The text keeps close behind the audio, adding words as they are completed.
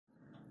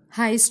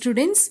Hi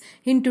students,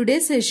 in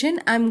today's session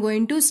I am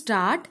going to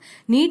start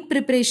NEET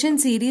preparation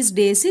series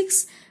day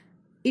 6.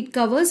 It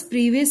covers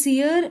previous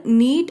year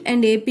NEET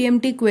and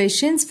AIPMT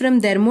questions from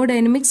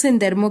Thermodynamics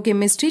and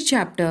Thermochemistry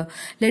chapter.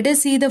 Let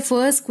us see the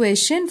first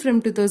question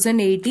from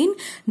 2018.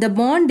 The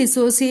bond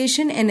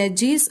dissociation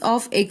energies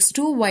of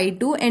X2,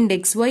 Y2 and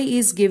XY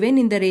is given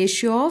in the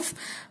ratio of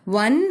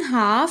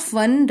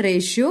 1/2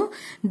 ratio.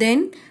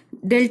 Then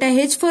delta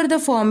H for the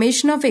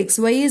formation of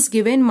XY is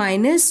given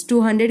minus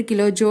 200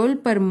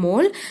 kilojoule per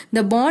mole.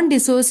 The bond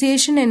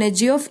dissociation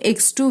energy of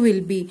X2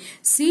 will be.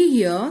 See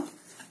here,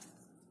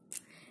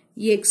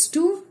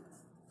 X2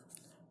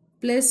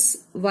 plus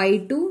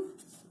Y2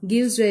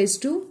 gives rise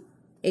to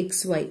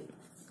XY.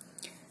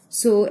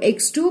 So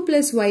X2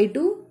 plus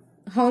Y2,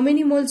 how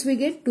many moles we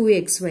get?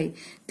 2XY.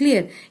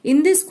 Clear?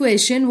 In this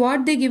question,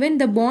 what they given?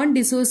 The bond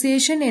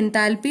dissociation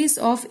enthalpies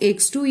of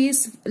X2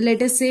 is,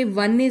 let us say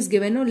 1 is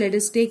given, or let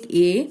us take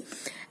A,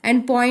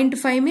 and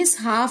 0.5 is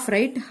half,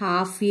 right?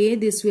 Half A,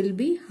 this will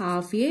be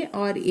half A,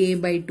 or A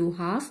by 2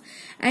 half.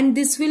 And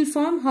this will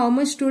form how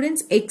much,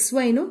 students?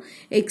 XY, no?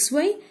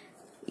 XY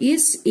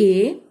is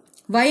A.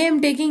 Why I am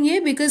taking A?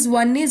 Because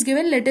 1 is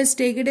given. Let us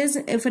take it as,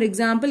 for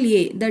example,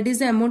 A. That is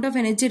the amount of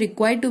energy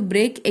required to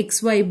break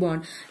XY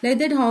bond. Like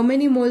that, how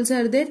many moles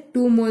are there?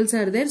 2 moles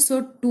are there.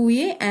 So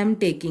 2A I am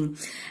taking.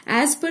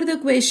 As per the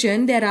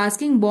question, they are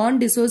asking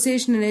bond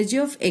dissociation energy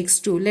of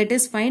X2. Let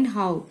us find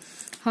how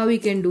we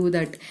can do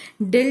that.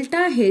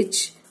 Delta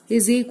H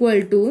is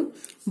equal to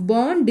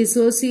bond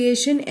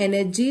dissociation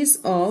energies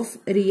of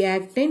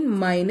reactant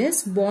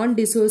minus bond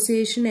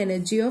dissociation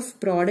energy of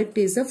product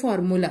is the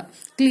formula.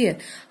 Clear?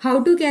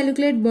 How to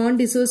calculate bond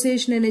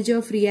dissociation energy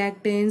of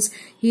reactants?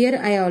 Here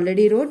I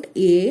already wrote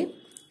A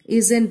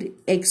is an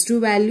X2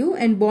 value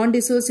and bond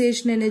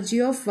dissociation energy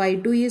of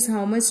Y2 is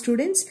how much,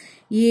 students?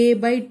 A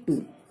by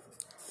 2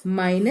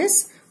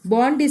 minus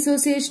bond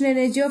dissociation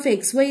energy of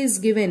XY is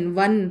given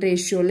 1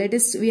 ratio. Let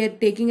us, we are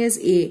taking as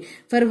A.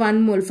 For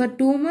 1 mole. For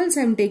 2 moles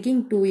I am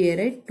taking 2A,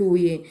 right?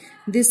 2A.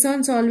 This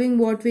on solving,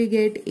 what we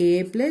get?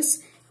 A plus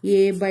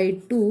A by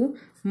 2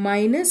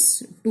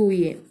 minus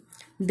 2A.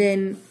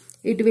 Then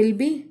it will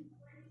be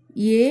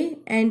A,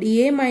 and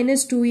A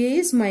minus 2A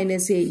is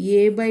minus A.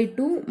 A by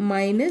 2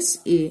 minus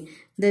A.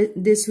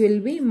 This will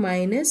be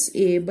minus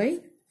A by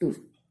 2.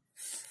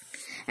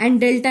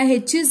 And delta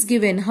H is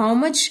given. How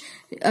much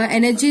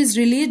energy is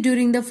released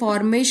during the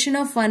formation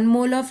of 1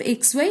 mole of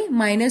XY?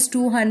 Minus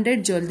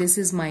 200 joule. This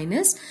is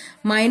minus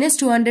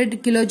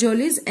 200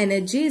 kilojoule is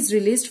energy is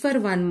released for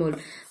 1 mole.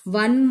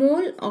 1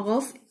 mole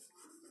of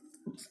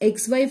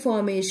XY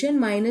formation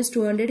minus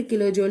 200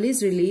 kilojoule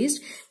is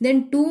released.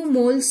 Then 2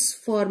 moles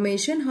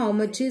formation, how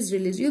much is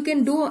released? You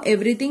can do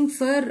everything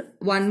for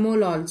 1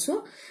 mole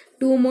also.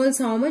 2 moles,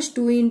 how much?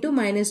 2 into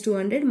minus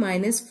 200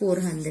 minus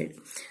 400.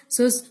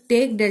 So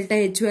take delta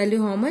H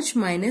value, how much?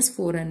 Minus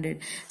 400.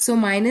 So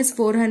minus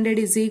 400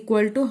 is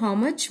equal to how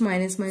much?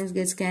 Minus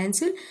gets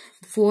cancelled.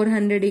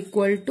 400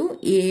 equal to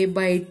A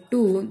by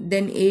 2.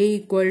 Then A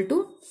equal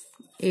to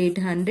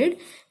 800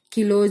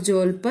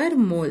 kilojoule per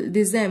mole.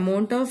 This is the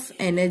amount of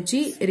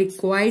energy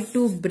required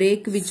to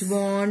break which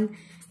bond?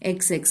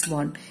 XX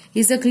bond.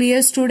 Is it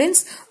clear,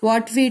 students?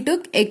 What we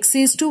took? X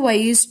is to Y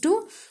is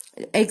to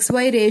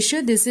XY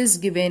ratio, this is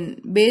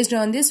given. Based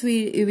on this,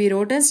 we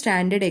wrote a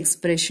standard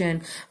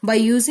expression. By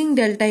using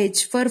delta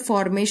H for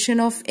formation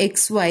of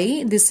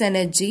XY, this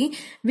energy,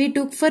 we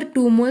took for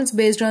 2 moles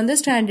based on the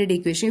standard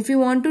equation. If you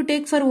want to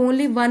take for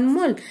only 1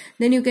 mole,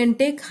 then you can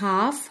take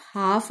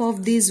half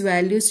of these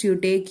values you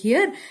take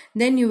here.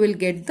 Then you will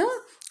get the,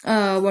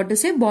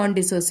 bond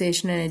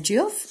dissociation energy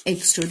of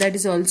X2. That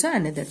is also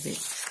another way.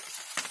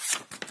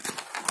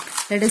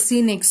 Let us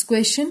see next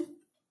question.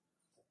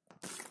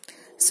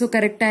 So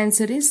correct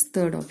answer is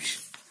third option.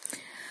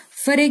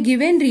 For a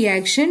given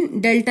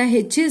reaction, delta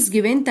H is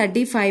given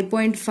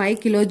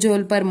 35.5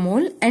 kilojoule per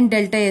mole and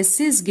delta S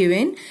is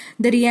given.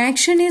 The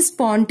reaction is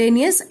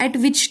spontaneous at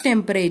which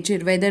temperature?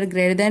 Whether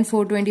greater than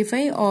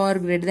 425 or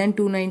greater than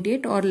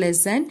 298 or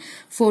less than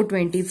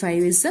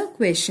 425 is the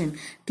question.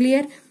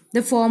 Clear?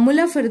 The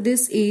formula for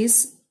this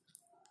is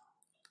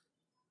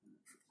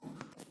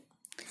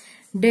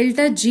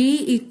delta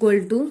G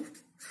equal to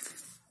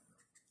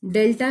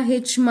delta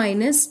H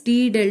minus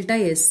T delta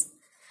S.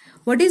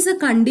 What is the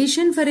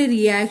condition for a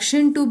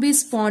reaction to be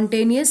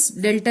spontaneous?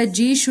 Delta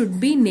G should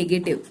be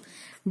negative.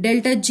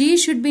 Delta G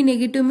should be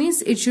negative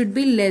means it should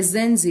be less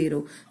than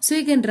 0. So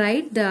you can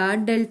write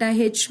that delta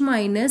H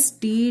minus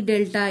T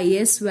delta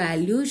S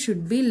value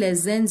should be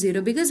less than 0,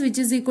 because which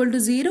is equal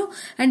to 0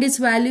 and its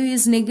value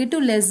is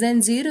negative less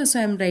than 0. So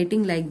I am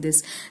writing like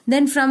this.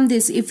 Then from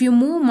this, if you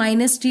move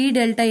minus T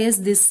delta S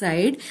this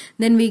side,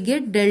 then we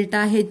get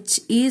delta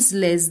H is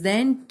less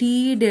than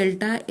T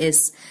delta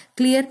S.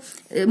 Clear?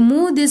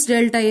 Move this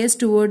delta S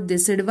toward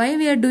this side. Why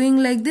we are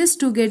doing like this?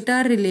 To get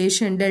our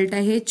relation delta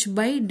H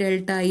by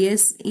delta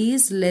S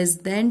is less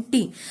than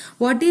T.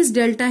 What is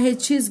delta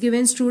H is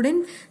given,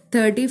 student?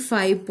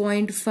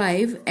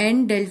 35.5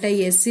 and delta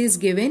S is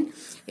given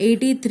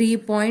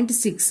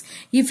 83.6.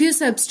 If you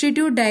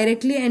substitute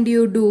directly and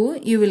you do,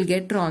 you will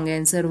get wrong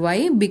answer.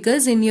 Why?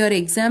 Because in your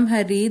exam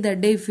hurry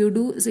that day, if you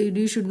do, so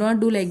you should not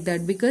do like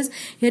that, because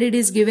here it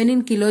is given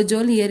in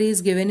kilojoule, here it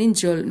is given in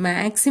joule.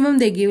 Maximum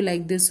they give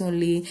like this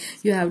only.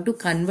 You have to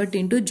convert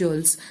into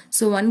joules.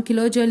 So 1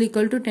 kilojoule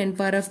equal to 10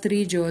 power of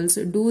 3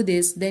 joules. Do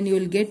this, then you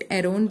will get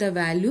around the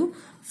value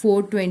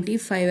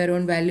 425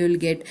 around value will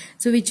get.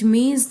 So which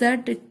means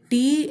that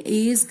T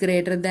is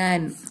greater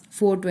than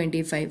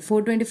 425.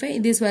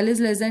 425, this value is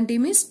less than T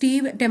means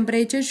T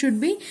temperature should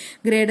be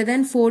greater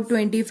than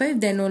 425,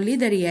 then only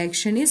the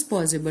reaction is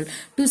possible.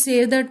 To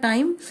save the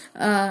time,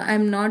 I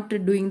am not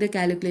doing the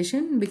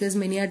calculation because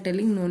many are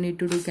telling no need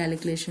to do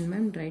calculation,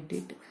 ma'am, write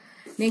it.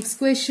 Next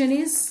question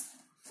is,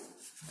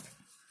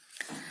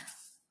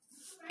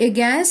 a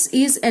gas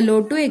is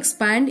allowed to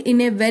expand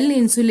in a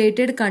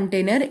well-insulated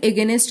container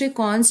against a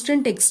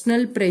constant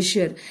external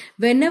pressure.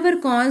 Whenever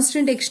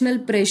constant external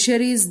pressure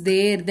is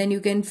there, then you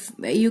can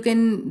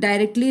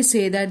directly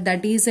say that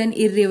that is an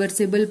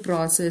irreversible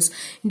process.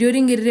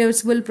 During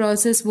irreversible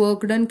process,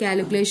 work done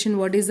calculation,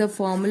 what is the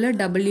formula?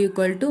 W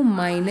equal to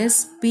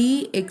minus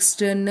P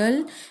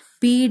external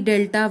P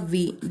delta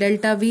V.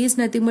 Delta V is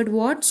nothing but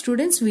what,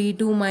 students?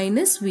 V2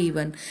 minus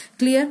V1.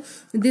 Clear?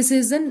 This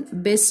is the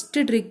best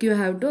trick you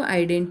have to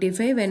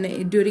identify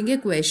when during a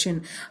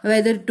question.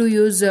 Whether to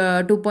use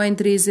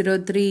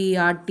 2.303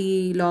 RT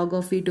log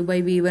of V2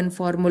 by V1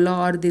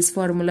 formula or this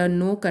formula,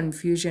 no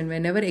confusion.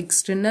 Whenever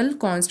external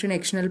constant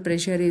external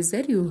pressure is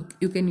there, you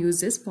can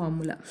use this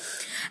formula.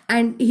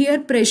 And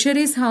here pressure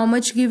is how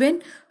much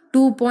given?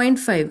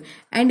 2.5,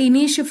 and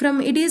initial from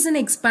it is an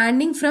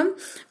expanding from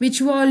which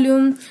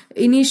volume?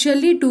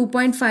 Initially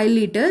 2.5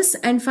 liters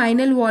and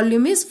final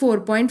volume is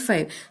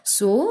 4.5.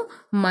 So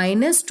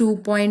minus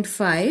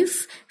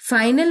 2.5,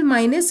 final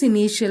minus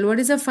initial. What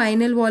is the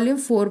final volume?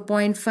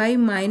 4.5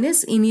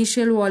 minus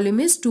initial volume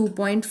is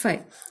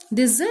 2.5.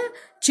 This is a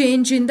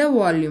change in the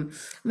volume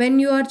when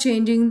you are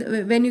changing,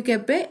 when you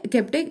kept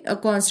a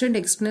constant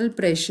external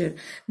pressure.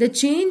 The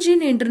change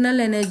in internal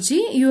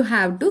energy you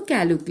have to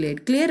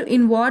calculate. Clear?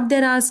 In what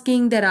they're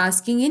asking? They're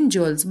asking in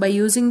joules. By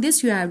using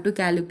this you have to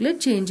calculate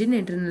change in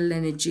internal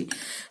energy.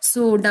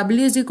 So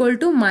W is equal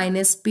to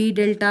minus P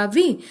delta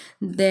V,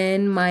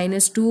 then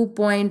minus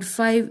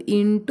 2.5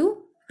 into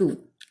 2.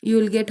 You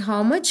will get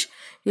how much?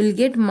 You will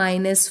get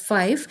minus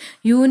 5.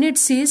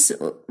 Units is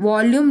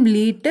volume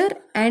liter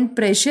and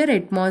pressure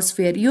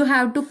atmosphere. You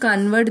have to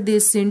convert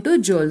this into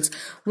joules.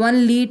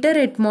 1 liter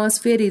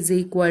atmosphere is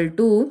equal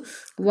to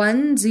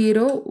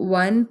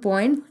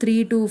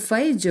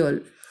 101.325 joule.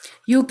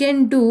 You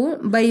can do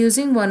by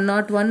using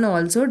 101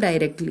 also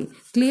directly.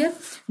 Clear?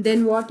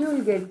 Then what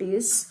you get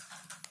is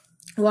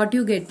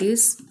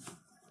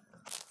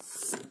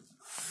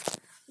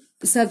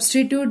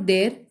substitute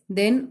there,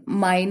 then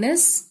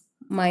minus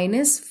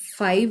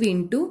 5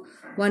 into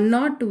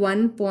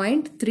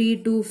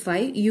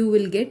 101.325, you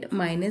will get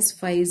minus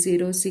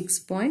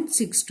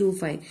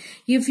 506.625.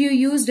 If you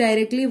use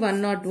directly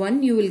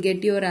 101, you will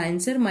get your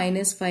answer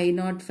minus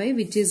 505,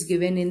 which is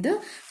given in the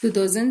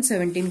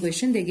 2017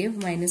 question. They gave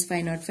minus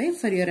 505.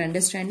 For your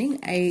understanding,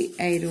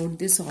 I wrote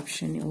this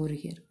option over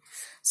here.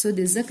 So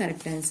this is the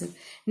correct answer.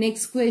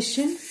 Next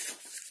question.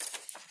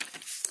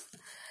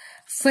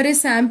 For a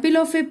sample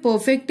of a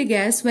perfect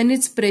gas, when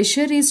its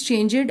pressure is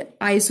changed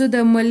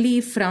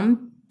isothermally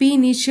from P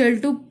initial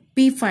to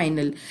P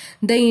final,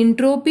 the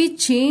entropy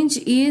change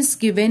is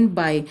given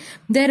by.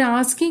 They're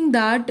asking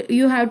that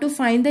you have to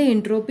find the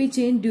entropy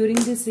change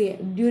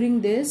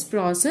during this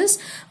process,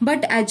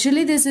 but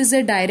actually this is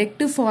a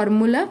direct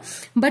formula,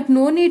 but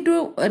no need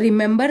to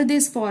remember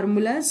these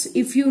formulas.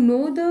 If you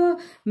know the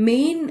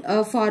main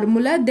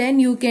formula, then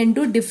you can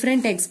do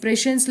different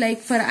expressions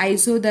like for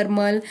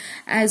isothermal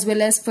as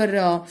well as for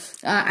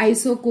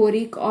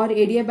isochoric or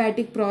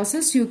adiabatic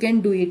process. You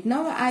can do it.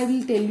 Now I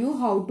will tell you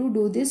how to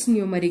do this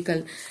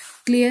numerical.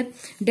 Clear?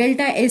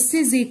 Delta S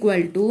is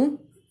equal to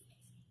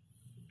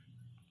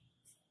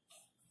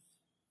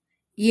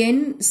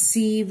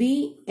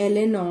NCV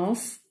ln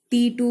of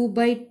T2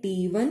 by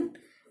T1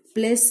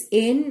 plus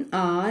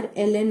NR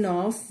ln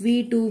of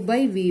V2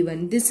 by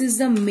V1. This is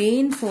the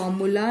main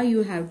formula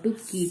you have to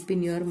keep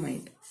in your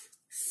mind.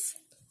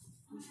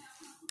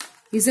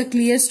 Is a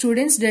clear,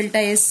 students? Delta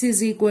S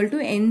is equal to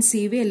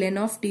NCV ln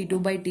of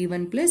T2 by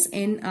T1 plus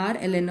NR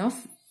ln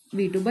of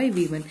V2 by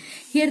V1.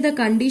 Here the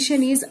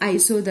condition is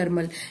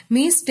isothermal,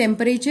 means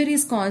temperature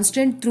is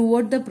constant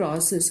throughout the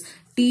process.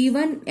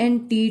 T1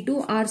 and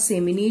T2 are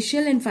same,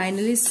 initial and final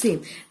is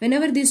same.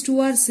 Whenever these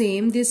two are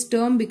same, this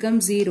term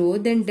becomes 0.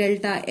 Then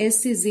delta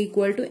S is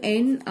equal to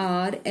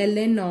NR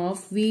ln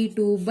of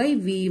V2 by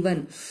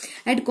V1.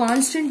 At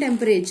constant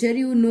temperature,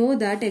 you know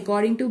that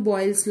according to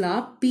Boyle's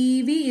law,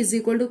 PV is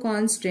equal to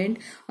constant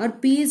or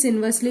P is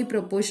inversely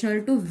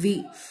proportional to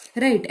V.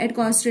 Right, at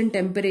constant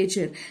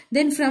temperature.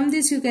 Then from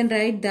this you can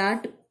write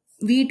that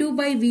V2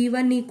 by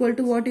V1 equal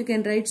to what you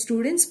can write,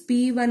 students?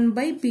 P1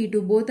 by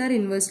P2. Both are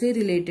inversely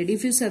related.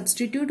 If you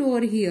substitute over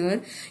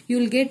here, you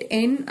will get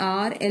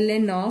NR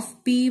ln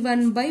of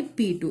P1 by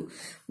P2.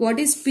 What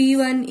is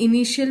P1?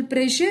 Initial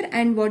pressure,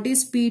 and what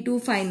is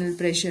P2? Final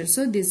pressure.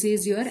 So this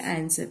is your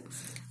answer.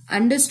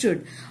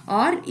 Understood?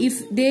 Or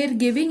if they are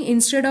giving,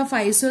 instead of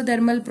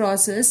isothermal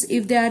process,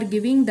 if they are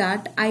giving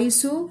that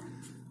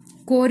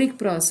isochoric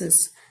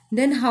process,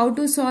 then how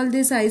to solve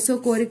this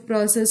isochoric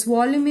process?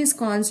 Volume is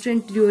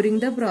constant during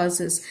the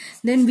process.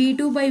 Then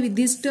V2 by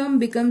this term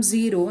becomes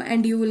 0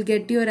 and you will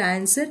get your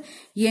answer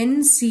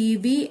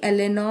NCV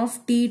ln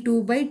of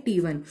T2 by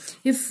T1.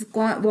 If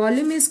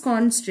volume is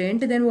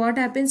constant, then what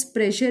happens?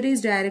 Pressure is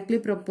directly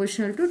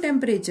proportional to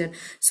temperature.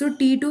 So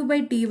T2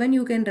 by T1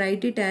 you can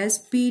write it as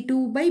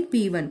P2 by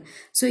P1.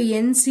 So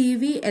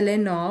NCV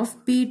ln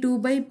of P2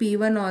 by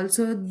P1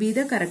 also be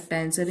the correct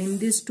answer. In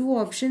these two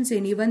options,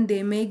 anyone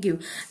they may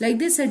give. Like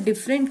this, at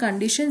different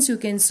conditions you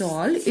can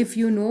solve if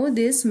you know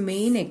this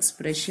main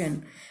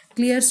expression.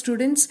 Clear,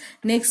 students?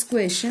 Next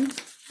question.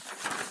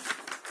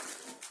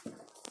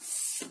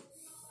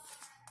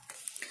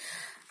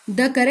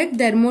 The correct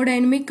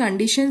thermodynamic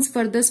conditions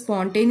for the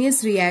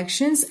spontaneous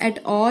reactions at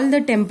all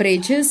the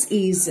temperatures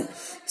is.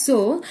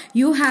 So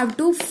you have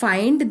to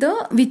find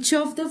which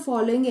of the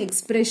following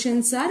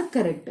expressions are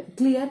correct.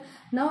 Clear?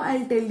 Now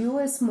I'll tell you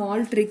a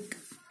small trick.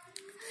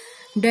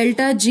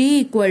 Delta G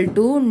equal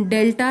to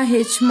delta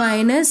H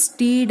minus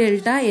T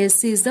delta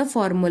S is the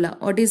formula.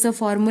 What is the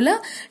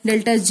formula?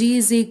 Delta G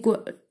is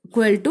equal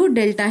to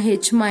delta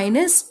H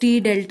minus T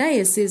delta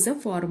S is the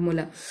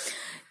formula.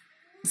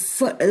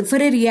 For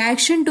a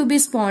reaction to be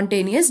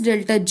spontaneous,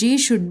 delta G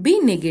should be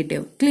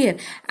negative. Clear?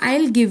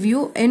 I'll give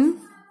you a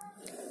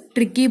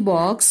tricky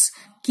box.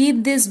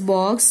 Keep this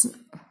box.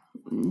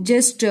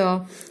 Just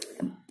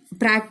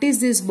practice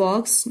this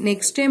box.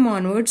 Next time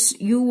onwards,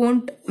 you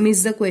won't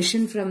miss the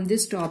question from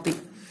this topic.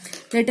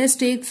 Let us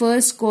take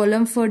first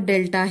column for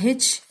delta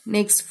H,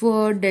 next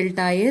for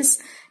delta S,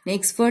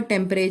 next for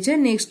temperature,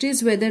 next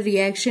is whether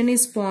reaction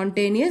is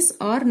spontaneous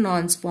or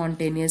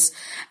non-spontaneous.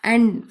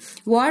 And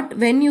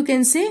when you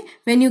can say,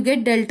 when you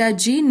get delta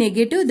G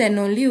negative, then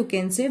only you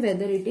can say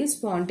whether it is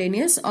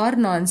spontaneous or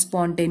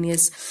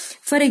non-spontaneous.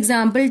 For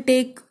example,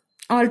 take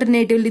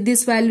alternatively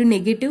this value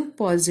negative,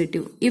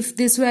 positive. If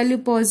this value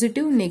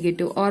positive,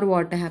 negative, or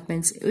what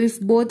happens?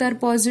 If both are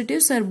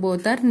positives or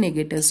both are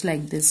negatives,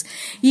 like this.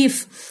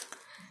 If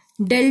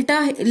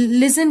delta,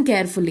 listen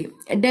carefully,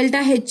 delta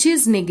H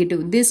is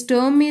negative, this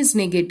term is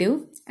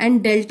negative,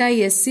 and delta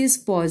S is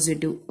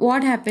positive.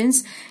 What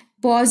happens?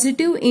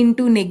 Positive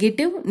into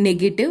negative,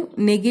 negative,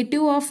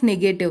 negative of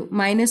negative,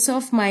 minus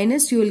of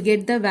minus, you will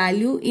get the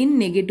value in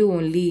negative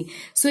only.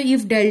 So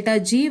if delta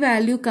G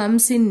value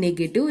comes in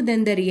negative,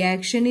 then the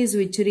reaction is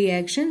which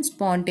reaction?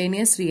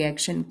 Spontaneous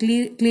reaction.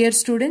 Clear,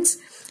 students?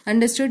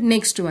 Understood?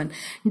 Next one.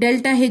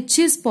 Delta H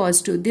is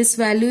positive. This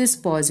value is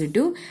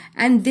positive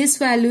and this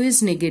value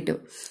is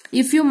negative.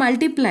 If you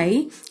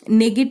multiply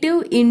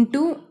negative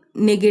into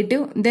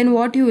negative, then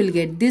what you will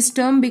get? This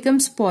term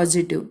becomes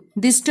positive.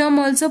 This term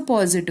also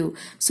positive.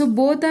 So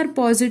both are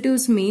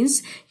positives,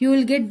 means you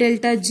will get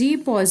delta G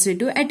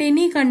positive at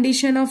any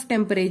condition of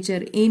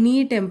temperature,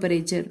 any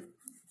temperature.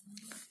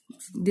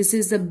 This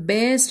is the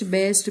best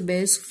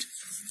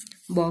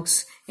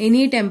box.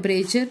 Any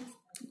temperature.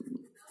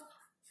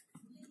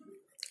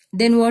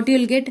 Then what you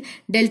will get?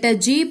 Delta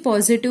G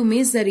positive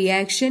means the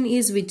reaction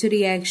is which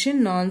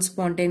reaction?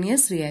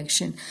 Non-spontaneous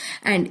reaction.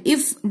 And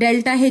if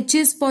delta H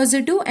is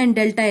positive and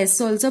delta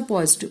S also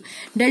positive.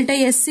 Delta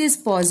S is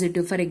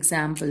positive, for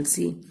example,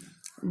 see.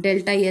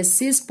 Delta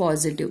S is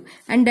positive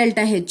and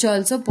delta H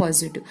also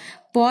positive.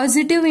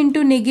 Positive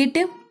into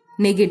negative,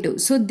 negative.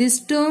 So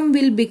this term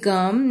will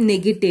become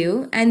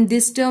negative and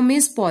this term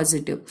is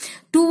positive.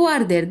 Two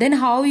are there. Then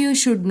how you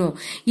should know?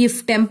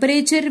 If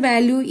temperature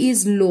value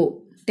is low,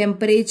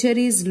 temperature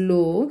is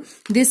low,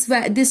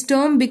 this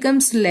term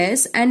becomes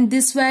less and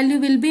this value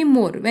will be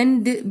more.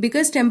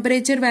 Because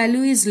temperature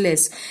value is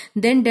less,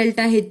 then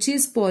delta H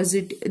is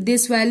positive.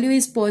 This value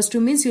is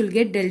positive, means you will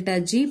get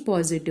delta G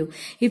positive.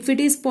 If it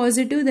is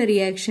positive, the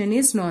reaction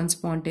is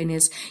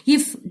non-spontaneous.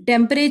 If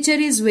temperature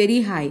is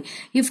very high,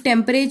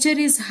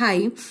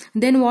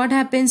 then what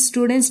happens?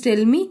 Students,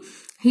 tell me.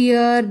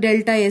 Here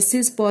delta S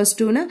is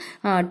positive,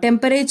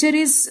 temperature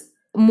is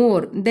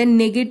more, then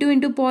negative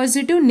into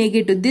positive,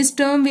 negative. This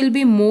term will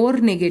be more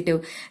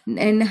negative.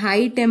 And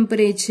high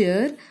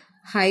temperature,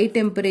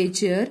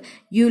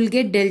 you will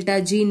get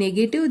delta G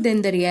negative,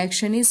 then the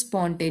reaction is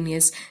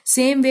spontaneous.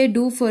 Same way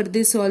do for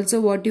this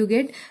also. What you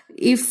get?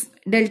 If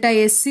delta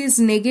S is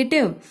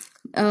negative,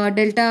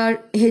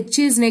 delta H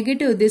is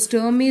negative, this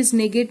term is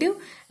negative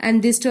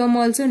and this term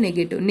also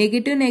negative.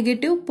 Negative,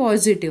 negative,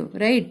 positive,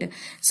 right?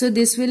 So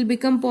this will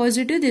become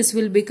positive, this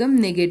will become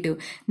negative.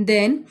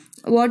 Then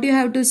what you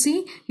have to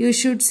see? You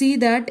should see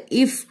that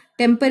if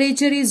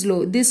temperature is low,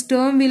 this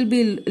term will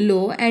be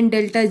low and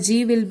delta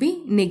G will be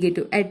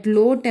negative. At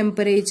low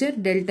temperature,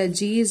 delta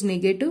G is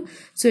negative,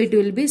 so it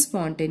will be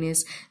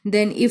spontaneous.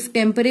 Then if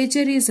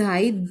temperature is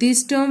high,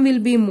 this term will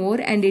be more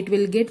and it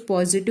will get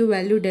positive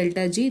value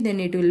delta G, then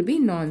it will be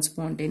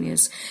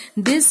non-spontaneous.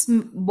 This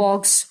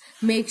box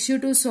makes you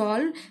to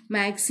solve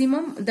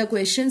maximum the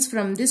questions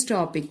from this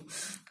topic.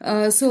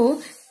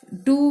 So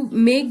to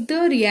make the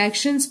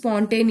reaction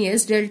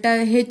spontaneous, delta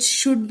H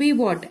should be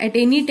what? At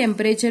any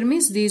temperature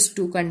means these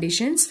two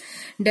conditions.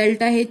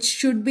 Delta H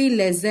should be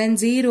less than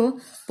 0,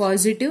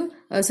 positive,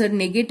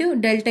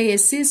 negative. Delta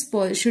S is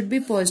should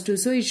be positive,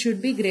 so it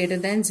should be greater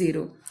than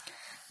 0.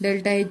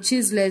 Delta H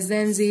is less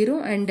than 0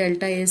 and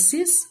delta S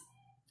is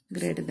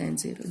greater than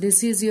 0.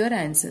 This is your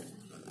answer.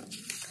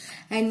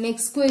 And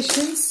next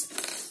questions.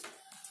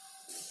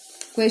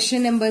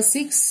 Question number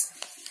 6.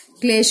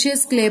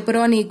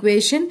 Clausius-Clapeyron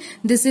equation.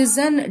 This is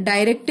a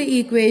direct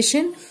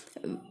equation.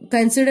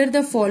 Consider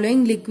the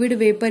following liquid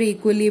vapor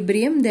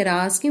equilibrium. They are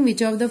asking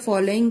which of the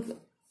following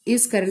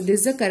is correct.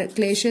 This is the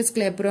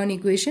Clausius-Clapeyron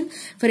equation.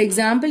 For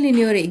example, in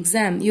your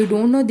exam, you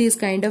don't know this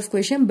kind of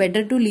question.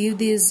 Better to leave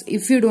this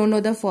if you don't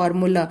know the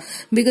formula.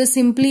 Because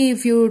simply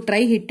if you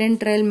try hit and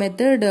trial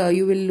method,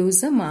 you will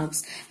lose the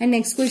marks. And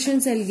next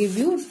questions I'll give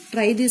you.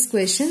 Try these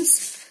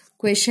questions.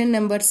 Question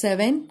number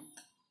 7.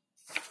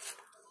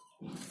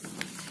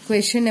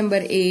 Question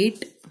number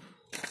 8,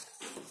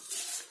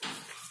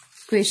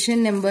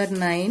 question number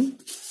 9,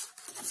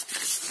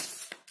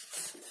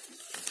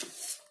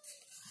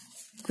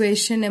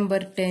 question number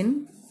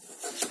 10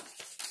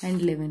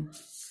 and 11.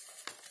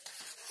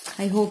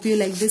 I hope you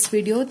like this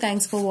video.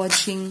 Thanks for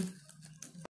watching.